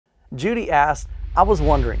Judy asked, I was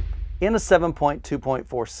wondering, in a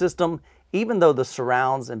 7.2.4 system, even though the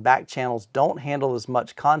surrounds and back channels don't handle as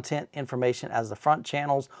much content information as the front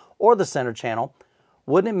channels or the center channel,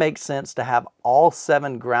 wouldn't it make sense to have all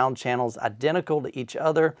 7 ground channels identical to each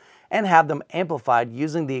other and have them amplified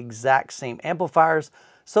using the exact same amplifiers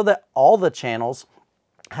so that all the channels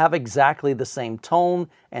have exactly the same tone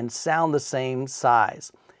and sound the same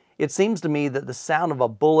size? It seems to me that the sound of a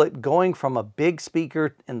bullet going from a big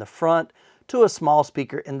speaker in the front to a small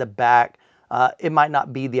speaker in the back, it might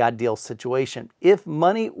not be the ideal situation. If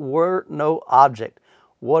money were no object,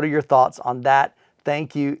 what are your thoughts on that?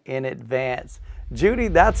 Thank you in advance. Judy,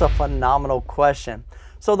 that's a phenomenal question.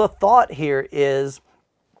 So the thought here is,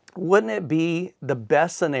 wouldn't it be the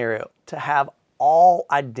best scenario to have all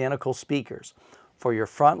identical speakers for your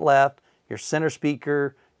front left, your center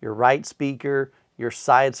speaker, your right speaker, your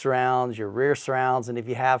side surrounds, your rear surrounds, and if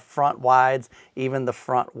you have front wides, even the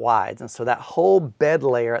front wides. And so that whole bed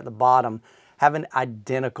layer at the bottom having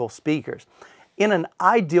identical speakers. In an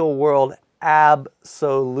ideal world,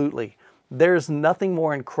 absolutely. There's nothing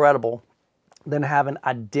more incredible than having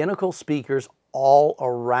identical speakers all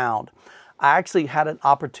around. I actually had an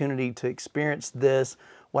opportunity to experience this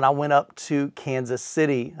when I went up to Kansas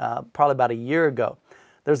City probably about a year ago.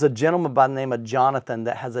 There's a gentleman by the name of Jonathan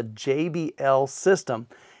that has a JBL system,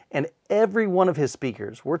 and every one of his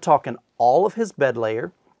speakers, we're talking all of his bed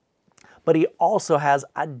layer, but he also has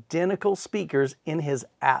identical speakers in his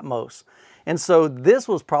Atmos. And so this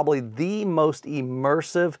was probably the most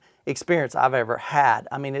immersive experience I've ever had.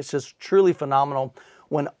 I mean, it's just truly phenomenal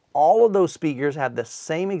when all of those speakers have the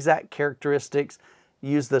same exact characteristics,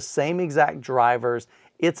 use the same exact drivers.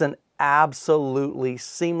 It's an absolutely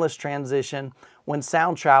seamless transition when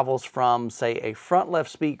sound travels from, say, a front left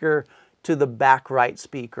speaker to the back right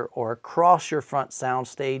speaker, or across your front sound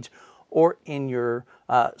stage, or in your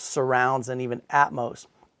surrounds and even Atmos.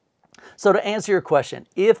 So to answer your question,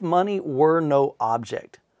 if money were no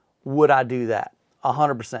object, would I do that?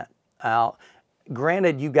 100%. Now,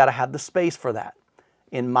 granted, you've got to have the space for that.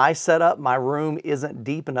 In my setup, my room isn't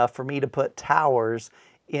deep enough for me to put towers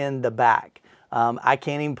in the back. I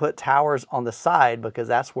can't even put towers on the side because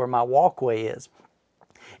that's where my walkway is.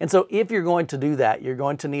 And so if you're going to do that, you're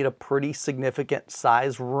going to need a pretty significant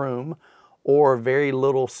size room or very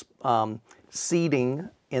little seating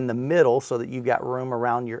in the middle so that you've got room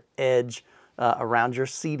around your edge, around your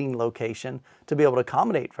seating location to be able to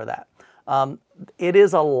accommodate for that. It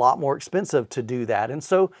is a lot more expensive to do that. And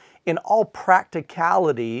so in all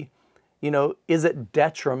practicality, you know, is it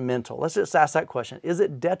detrimental? Let's just ask that question. Is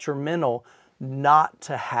it detrimental not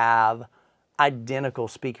to have identical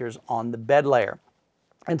speakers on the bed layer?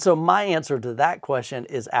 And so my answer to that question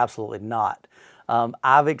is absolutely not.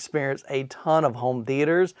 I've experienced a ton of home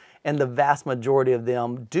theaters, and the vast majority of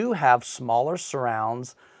them do have smaller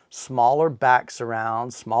surrounds, smaller back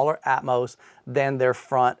surrounds, smaller Atmos than their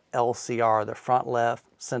front LCR, their front left,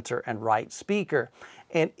 center, and right speaker.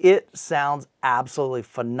 And it sounds absolutely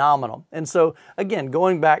phenomenal. And so again,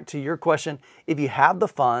 going back to your question, if you have the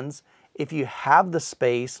funds, if you have the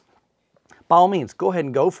space, by all means, go ahead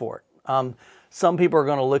and go for it. Some people are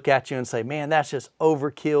going to look at you and say, man, that's just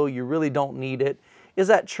overkill. You really don't need it. Is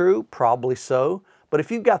that true? Probably so. But if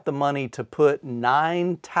you've got the money to put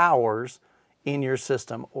 9 towers in your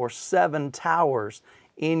system or 7 towers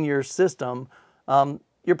in your system,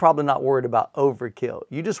 you're probably not worried about overkill.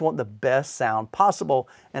 You just want the best sound possible.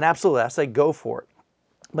 And absolutely, I say go for it.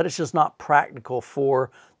 But it's just not practical for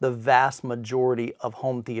the vast majority of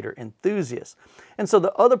home theater enthusiasts. And so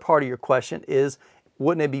the other part of your question is,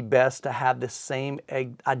 wouldn't it be best to have the same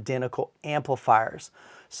identical amplifiers?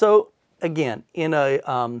 So again, in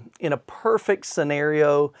a perfect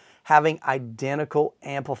scenario, having identical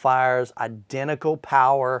amplifiers, identical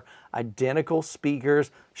power, identical speakers,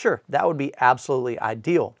 sure, that would be absolutely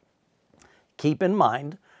ideal. Keep in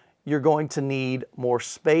mind, you're going to need more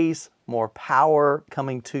space, more power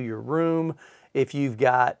coming to your room. If you've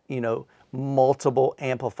got, you know, multiple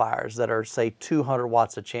amplifiers that are, say, 200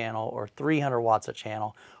 watts a channel or 300 watts a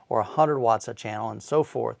channel or 100 watts a channel and so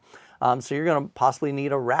forth. So you're going to possibly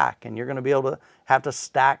need a rack, and you're going to be able to have to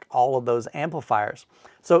stack all of those amplifiers.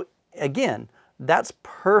 So again, that's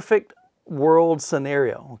perfect world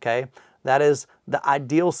scenario, okay? That is the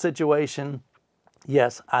ideal situation.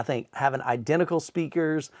 Yes, I think having identical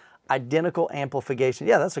speakers, identical amplification,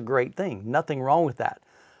 yeah, that's a great thing. Nothing wrong with that.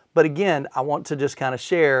 But again, I want to just kind of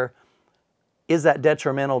share, is that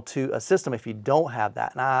detrimental to a system if you don't have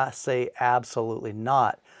that? And I say absolutely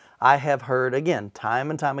not. I have heard, again, time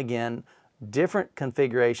and time again, different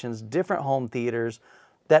configurations, different home theaters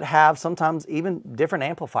that have sometimes even different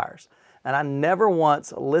amplifiers. and I never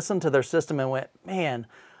once listened to their system and went, man,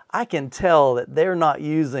 I can tell that they're not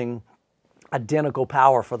using identical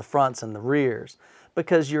power for the fronts and the rears,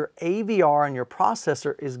 because your AVR and your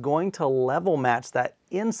processor is going to level match that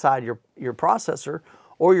inside your processor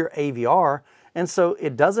or your AVR. And so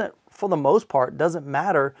it doesn't, for the most part, doesn't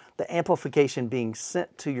matter the amplification being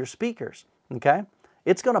sent to your speakers, okay?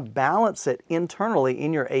 It's going to balance it internally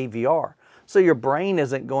in your AVR. So your brain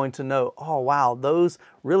isn't going to know, oh wow, those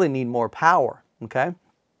really need more power, okay?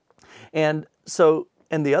 And so,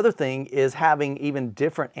 and the other thing is having even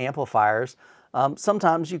different amplifiers.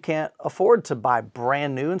 Sometimes you can't afford to buy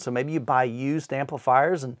brand new, and so maybe you buy used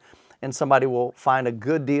amplifiers, and somebody will find a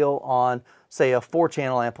good deal on, say, a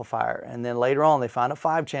 4-channel amplifier, and then later on they find a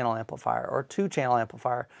 5-channel amplifier or a 2-channel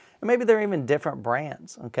amplifier, and maybe they're even different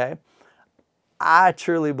brands, okay? I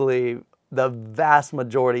truly believe the vast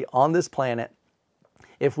majority on this planet,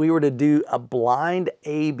 if we were to do a blind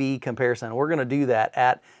A/B comparison, we're going to do that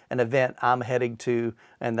at an event I'm heading to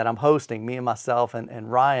and that I'm hosting, me and myself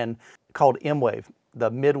and Ryan, called M-Wave,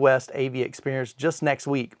 the Midwest AV Experience, just next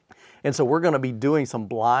week. And so we're going to be doing some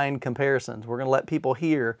blind comparisons. We're going to let people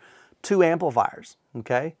hear 2 amplifiers,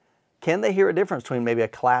 okay? Can they hear a difference between maybe a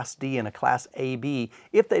Class D and a Class AB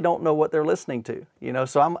if they don't know what they're listening to? You know,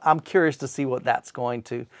 so I'm curious to see what that's going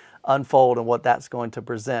to unfold and what that's going to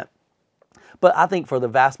present. But I think for the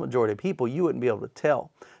vast majority of people, you wouldn't be able to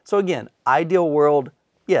tell. So again, ideal world,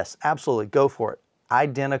 yes, absolutely, go for it.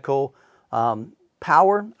 Identical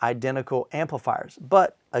power, identical amplifiers.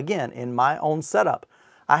 But again, in my own setup,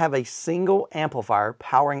 I have a single amplifier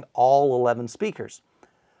powering all 11 speakers.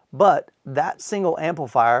 But that single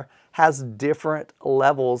amplifier has different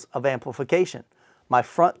levels of amplification. My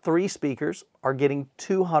front 3 speakers are getting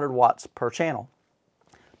 200 watts per channel.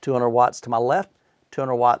 200 watts to my left,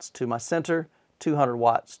 200 watts to my center, 200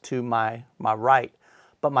 watts to my right.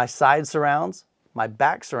 But my side surrounds, my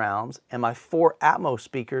back surrounds, and my 4 Atmos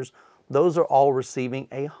speakers, those are all receiving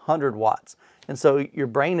 100 watts. And so your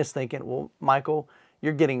brain is thinking, well, Michael,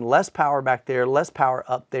 you're getting less power back there, less power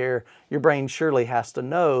up there. Your brain surely has to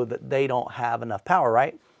know that they don't have enough power,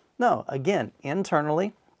 right? No, again,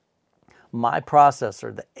 internally, my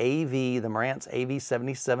processor, the AV, the Marantz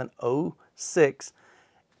AV7706,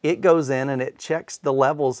 it goes in and it checks the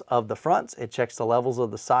levels of the fronts, it checks the levels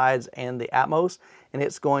of the sides and the Atmos, and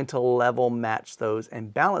it's going to level match those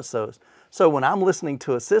and balance those. So when I'm listening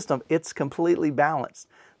to a system, it's completely balanced.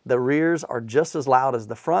 The rears are just as loud as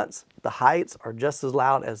the fronts, the heights are just as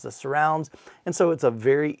loud as the surrounds, and so it's a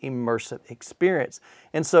very immersive experience.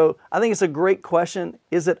 And so I think it's a great question.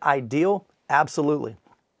 Is it ideal? Absolutely.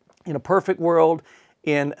 In a perfect world,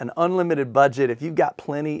 in an unlimited budget, if you've got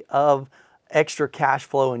plenty of extra cash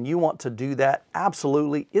flow and you want to do that,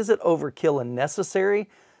 absolutely. Is it overkill and necessary?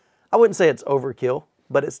 I wouldn't say it's overkill,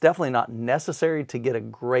 but it's definitely not necessary to get a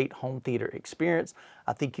great home theater experience.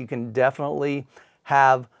 I think you can definitely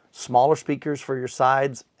have smaller speakers for your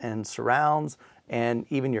sides and surrounds and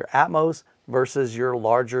even your Atmos versus your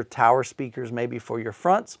larger tower speakers maybe for your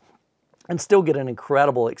fronts, and still get an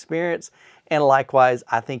incredible experience. And likewise,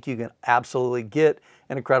 I think you can absolutely get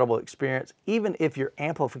an incredible experience even if your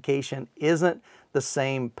amplification isn't the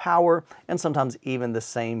same power and sometimes even the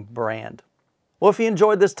same brand. Well, if you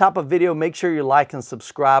enjoyed this type of video, make sure you like and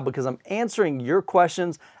subscribe, because I'm answering your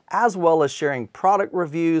questions as well as sharing product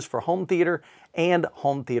reviews for home theater and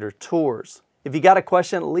home theater tours. If you got a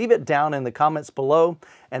question, leave it down in the comments below.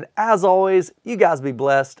 And as always, you guys be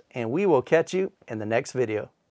blessed, and we will catch you in the next video.